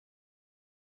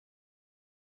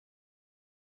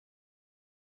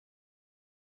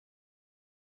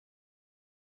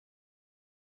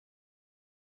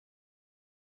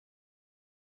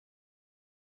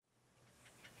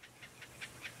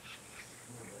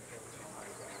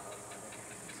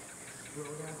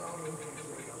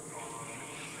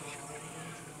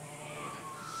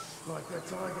Like the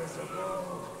tigers of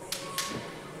old.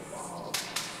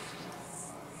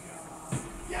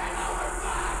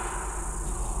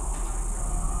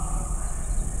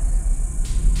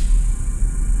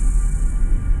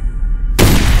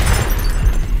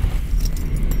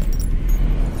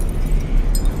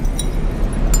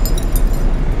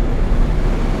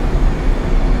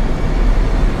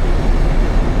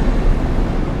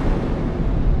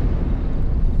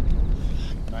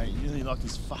 Knocked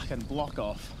his fucking block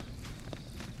off.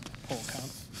 Poor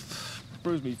cunt.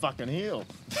 Bruised me fucking heel.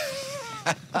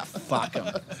 Fuck him.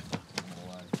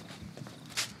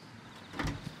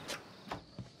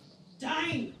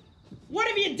 Dane! What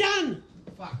have you done?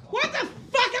 Fuck off. What the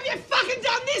fuck have you fucking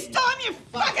done this time, you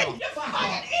fucking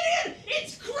off. idiot?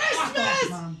 It's Christmas! Fuck off,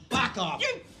 Mum. Fuck off.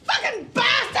 You fucking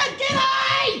bastard! Get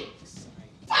away!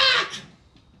 Fuck!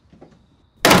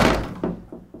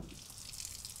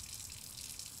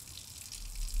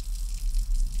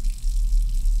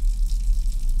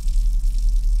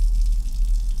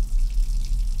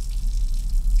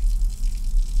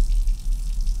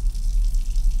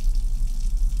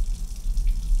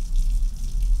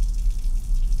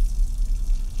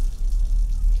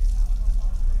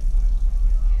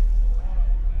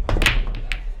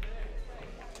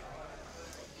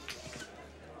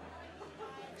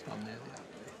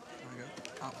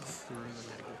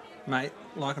 Mate,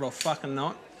 like it or fucking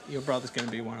not, your brother's going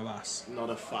to be one of us. Not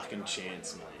a fucking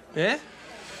chance, mate. Yeah?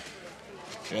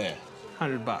 Yeah.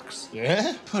 $100.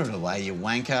 Yeah? Put it away, you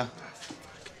wanker.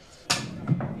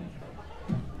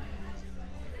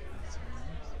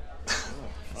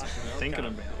 Thinking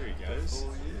about it. There he goes.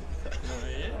 Oh,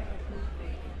 yeah?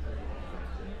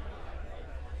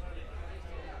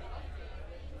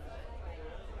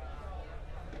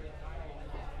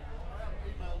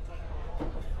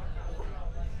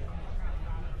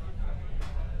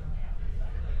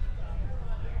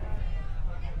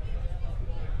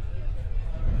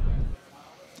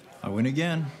 I win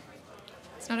again.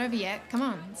 It's not over yet. Come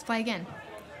on, let's play again.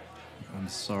 I'm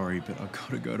sorry, but I've got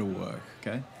to go to work,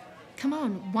 okay? Come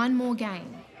on, one more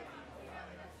game.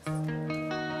 See you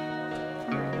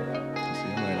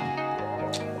later.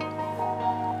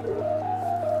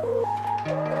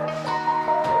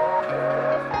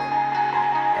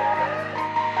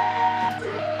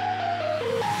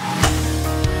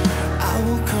 I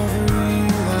will cover you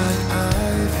like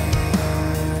ivy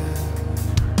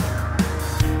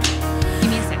Give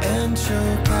me a second. and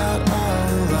choke out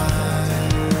all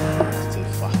lies. Too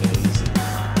fucking easy.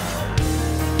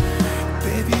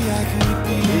 Baby, I could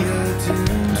be your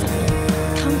doomsday.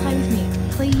 Come play with me,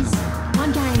 please.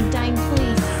 One game, Dane,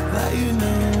 please. Let you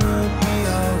know we'll be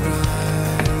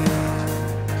alright.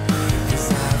 'Cause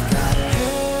I've got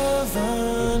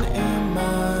heaven in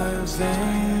my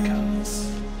veins.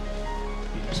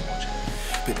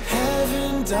 But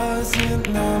heaven doesn't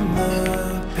numb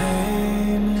the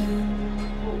pain.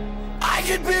 I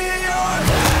could be your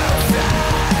doomsday.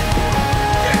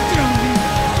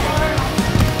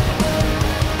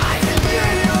 I could be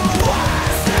your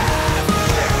worst ever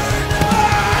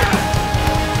night.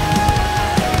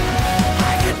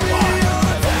 I could be your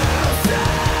doomsday.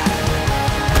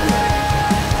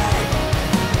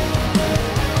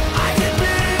 I could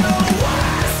be your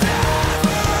worst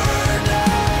ever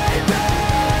night.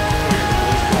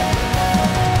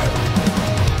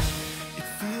 It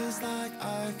feels like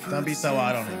I could Don't be so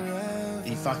hard on him. forever.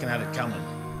 He fucking had it coming.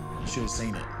 You should have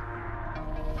seen it.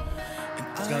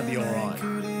 It's gonna be alright.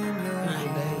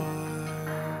 Maybe.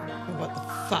 But what the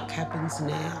fuck happens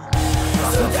now?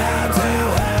 So down to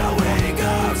hell we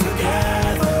go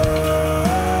together.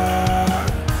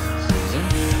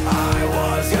 I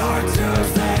was your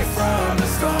Tuesday from the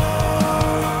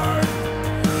start.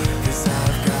 'Cause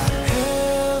I've got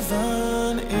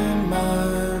heaven in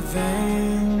my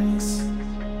veins.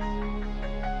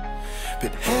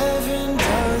 But heaven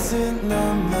doesn't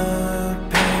numb the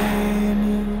pain.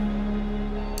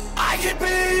 I could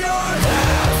be your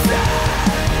doomsday.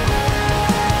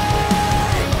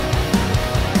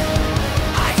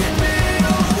 I could be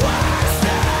your worst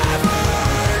ever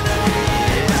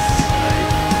night.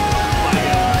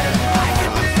 I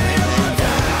could be your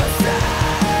doomsday.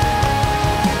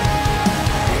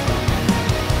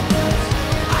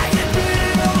 I could be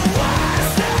your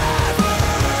worst ever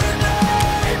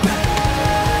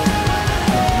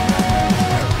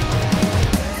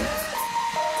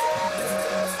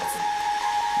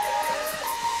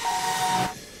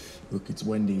Look, it's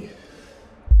Wendy.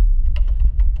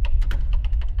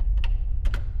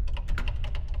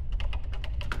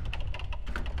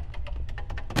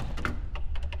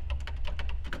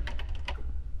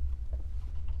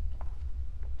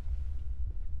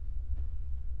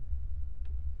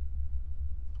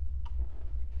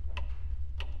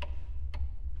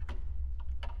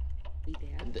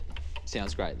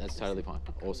 Sounds great. That's totally fine.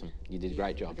 Awesome. You did a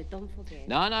great job. But don't forget.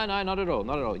 No, not at all.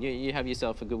 Not at all. You have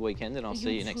yourself a good weekend, and I'll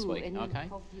see you next too, week. and Okay?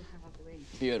 hope you have a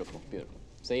great. Beautiful.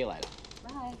 See you later.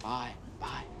 Bye. Bye.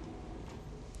 Bye.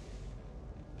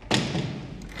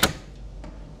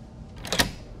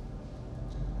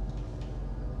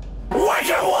 We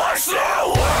can watch the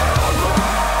world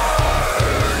burn.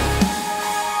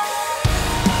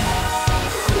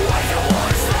 We can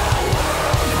watch the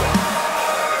world burn.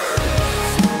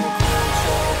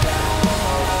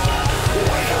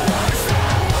 We can watch the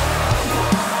world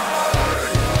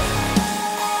burn.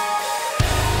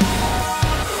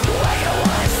 We can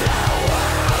watch the world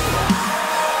burn.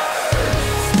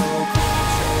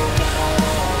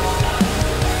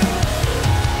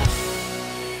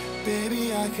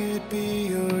 Baby, I could be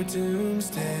your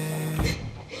doomsday.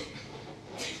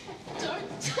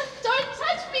 Don't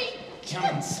touch me! Come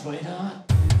on, sweetheart.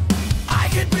 I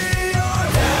could be your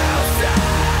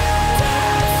doomsday.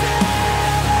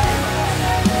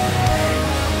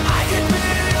 I could be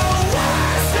your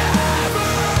worst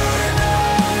ever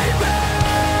nightmare.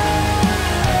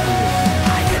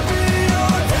 I could be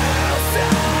your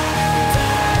doomsday.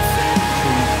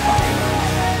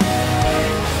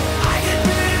 I could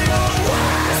be your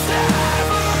worst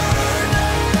ever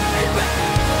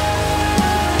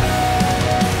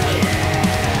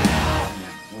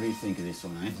What do you think of this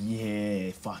one, eh?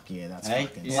 Yeah, fuck yeah, that's Hey?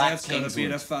 fucking. Yeah. Yeah, it's got a Kingswood.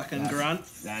 bit of fucking grunt.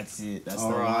 That's it. That's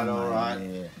All the right, one, all mate, right.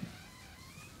 Yeah.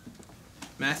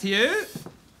 Matthew,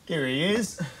 Here he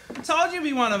is. told you to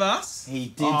be one of us. He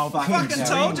did Oh, Fucking tell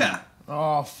told you. ya.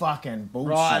 Oh, fucking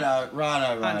bullshit. Righto.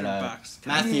 $100.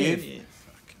 Matthew, Yeah,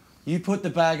 fuck. you put the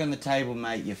bag on the table,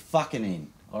 mate. You're fucking in,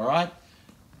 all right?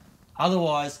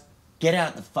 Otherwise, get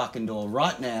out the fucking door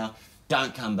right now.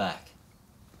 Don't come back.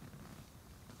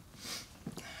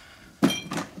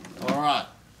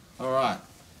 All right.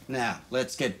 Now,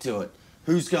 let's get to it.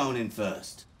 Who's going in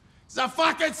first? So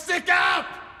fucking stick up!